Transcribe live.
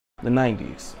The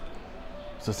 90s.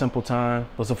 It's a simple time,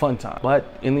 it was a fun time. But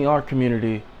in the art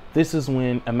community, this is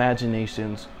when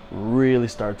imaginations really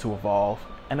start to evolve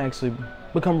and actually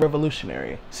become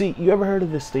revolutionary. See, you ever heard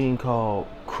of this thing called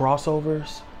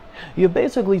crossovers? You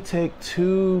basically take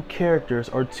two characters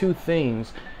or two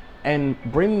things and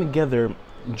bring them together,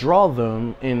 draw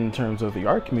them in terms of the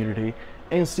art community,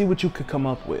 and see what you could come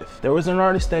up with. There was an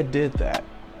artist that did that.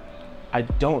 I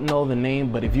don't know the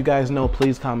name, but if you guys know,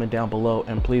 please comment down below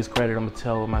and please credit him and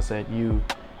tell him I said you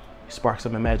sparked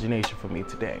some imagination for me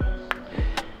today.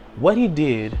 What he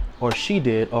did, or she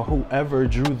did, or whoever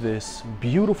drew this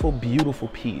beautiful, beautiful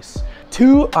piece,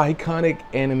 two iconic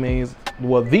animes,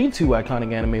 well, the two iconic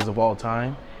animes of all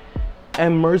time,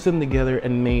 and merged them together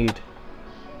and made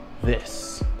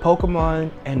this.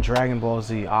 Pokemon and Dragon Ball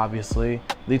Z, obviously,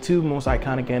 the two most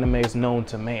iconic animes known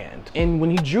to man. And when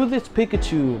he drew this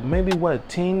Pikachu, maybe what,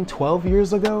 10, 12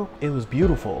 years ago, it was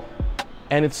beautiful.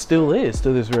 And it still is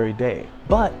to this very day.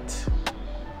 But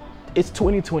it's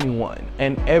 2021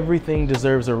 and everything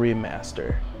deserves a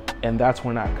remaster. And that's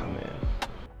when I come in.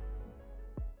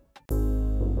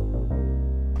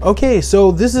 Okay,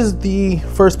 so this is the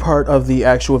first part of the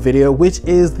actual video, which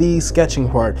is the sketching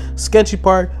part. Sketchy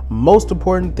part, most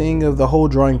important thing of the whole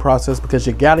drawing process, because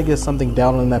you gotta get something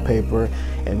down on that paper.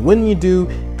 And when you do,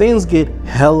 things get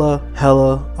hella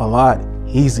a lot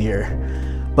easier.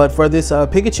 But for this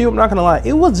Pikachu, I'm not gonna lie,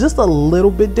 it was just a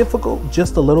little bit difficult,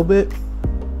 just a little bit.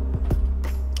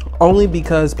 Only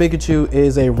because Pikachu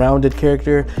is a rounded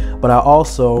character, but I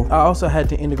also had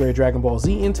to integrate Dragon Ball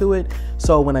Z into it.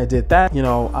 So when I did that, you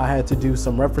know, I had to do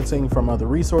some referencing from other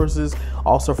resources,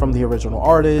 also from the original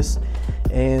artist.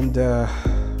 And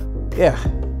yeah,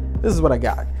 this is what I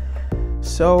got.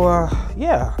 So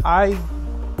yeah, I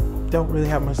don't really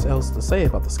have much else to say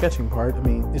about the sketching part. I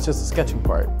mean, it's just a sketching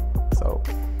part. So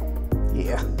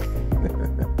yeah.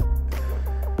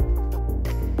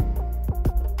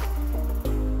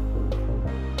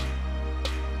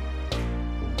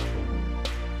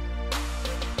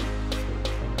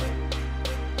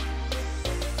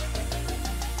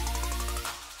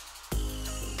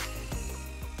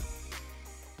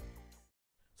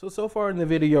 So far in the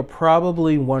video, you're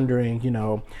probably wondering, you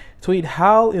know, Tweet,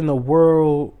 how in the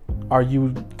world are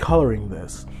you coloring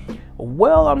this?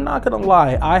 Well, I'm not gonna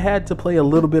lie, I had to play a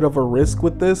little bit of a risk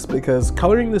with this because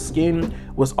coloring the skin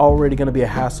was already gonna be a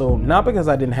hassle, not because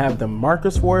I didn't have the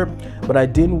markers for it, but I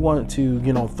didn't want to,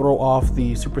 you know, throw off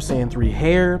the Super Saiyan 3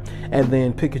 hair and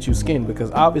then Pikachu skin,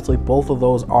 because obviously both of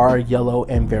those are yellow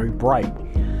and very bright.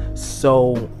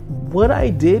 So what I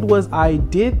did was I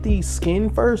did the skin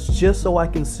first just so I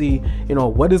can see, you know,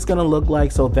 what it's gonna look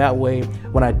like, so that way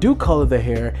when I do color the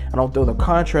hair, I don't throw the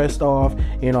contrast off,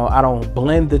 you know, I don't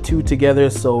blend the two together,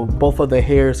 so both of the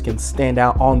hairs can stand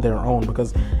out on their own,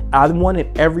 because I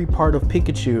wanted every part of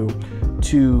Pikachu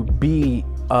to be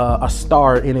a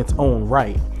star in its own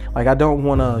right. Like, I don't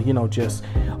want to, you know, just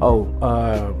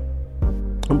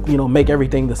you know, make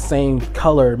everything the same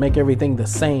color, make everything the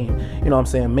same, you know what I'm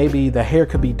saying? Maybe the hair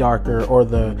could be darker or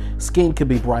the skin could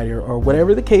be brighter or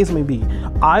whatever the case may be.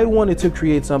 I wanted to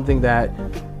create something that,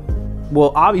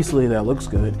 well, obviously that looks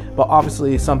good, but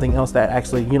obviously something else that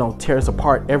actually, you know, tears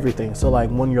apart everything. So like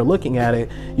when you're looking at it,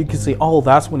 you can see, oh,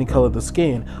 that's when he colored the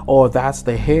skin, or that's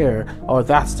the hair, or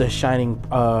that's the shining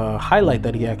highlight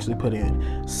that he actually put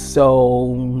in.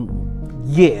 So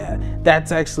yeah,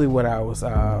 that's actually what I was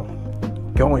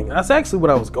that's actually what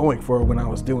I was going for when I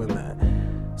was doing that.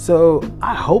 So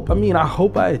I hope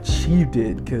I achieved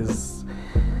it, because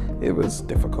it was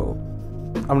difficult.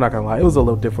 I'm not gonna lie, it was a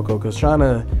little difficult, because trying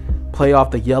to play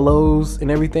off the yellows and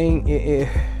everything, it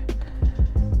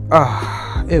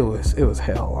was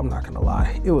hell. I'm not gonna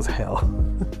lie, it was hell.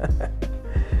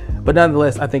 But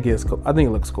nonetheless, I think it's cool. I think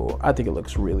it looks cool. I think it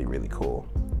looks really, really cool,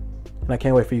 and I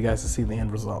can't wait for you guys to see the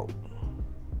end result.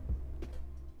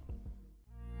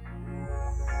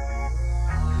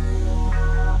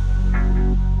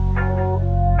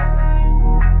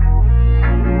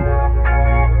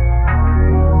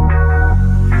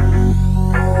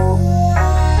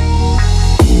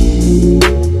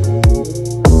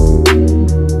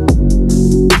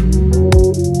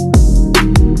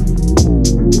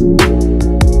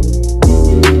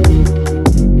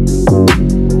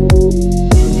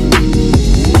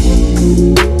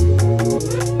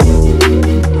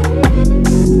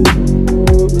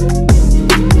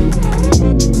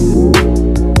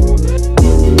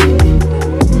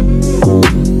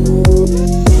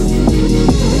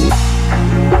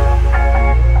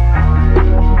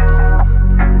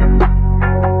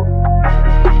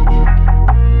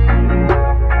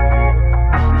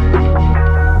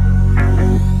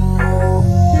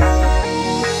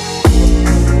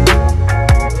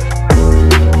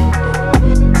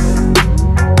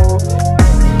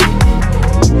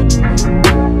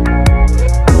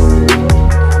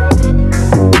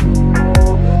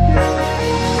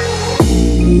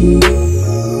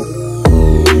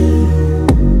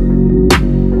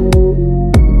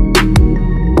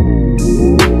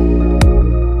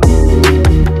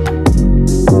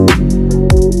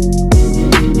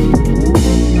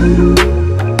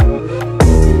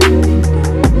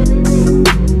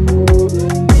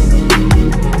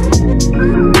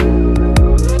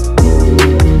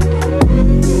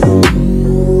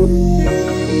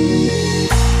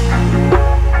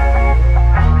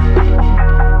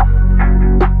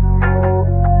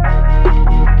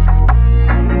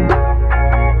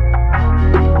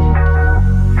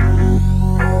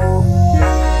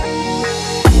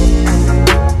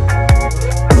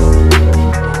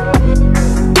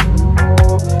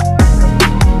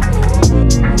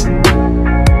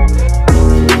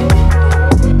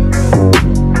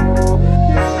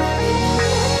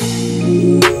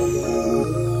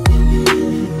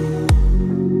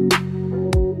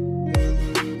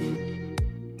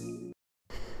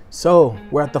 So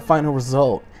we're at the final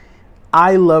result.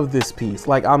 I love this piece.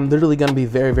 Like, I'm literally gonna be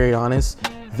very, very honest.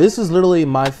 This is literally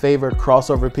my favorite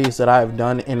crossover piece that I have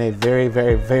done in a very,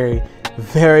 very, very,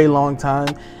 very long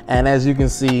time. And as you can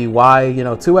see, why, you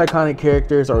know, two iconic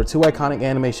characters or two iconic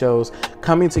anime shows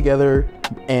coming together,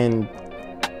 and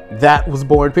that was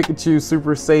born Pikachu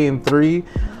Super Saiyan 3.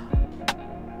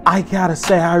 I gotta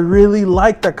say, I really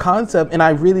like the concept and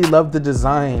I really love the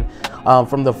design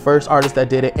from the first artist that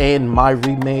did it and my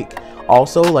remake.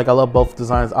 Also, like, I love both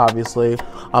designs, obviously.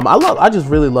 I just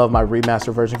really love my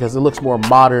remaster version because it looks more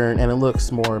modern and it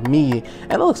looks more me,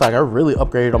 and it looks like I really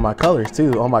upgraded on my colors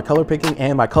too, on my color picking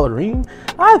and my coloring.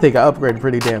 I think I upgraded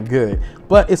pretty damn good.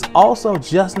 But it's also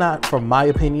just not from my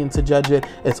opinion to judge it,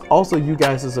 it's also you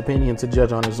guys' opinion to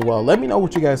judge on as well. Let me know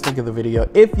what you guys think of the video.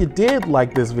 If you did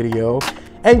like this video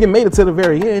and you made it to the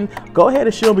very end, go ahead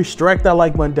and show me, strike that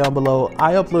like button down below.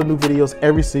 I upload new videos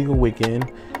every single weekend.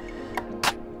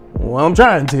 Well, I'm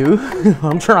trying to.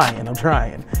 I'm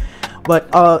trying. But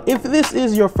if this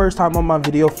is your first time on my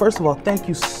video, first of all, thank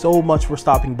you so much for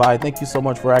stopping by. Thank you so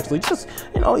much for actually just,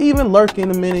 you know, even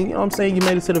lurking a minute. You know what I'm saying? You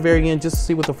made it to the very end just to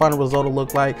see what the final result will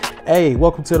look like. Hey,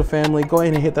 welcome to the family. Go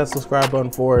ahead and hit that subscribe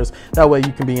button for us. That way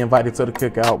you can be invited to the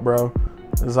cookout, bro.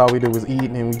 This is all we do is eat,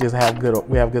 and we just have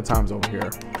good times over here.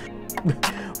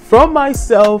 From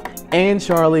myself and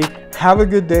Charlie, have a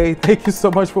good day. Thank you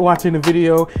so much for watching the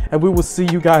video, and we will see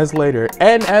you guys later.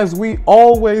 And as we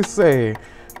always say,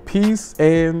 peace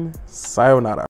and sayonara.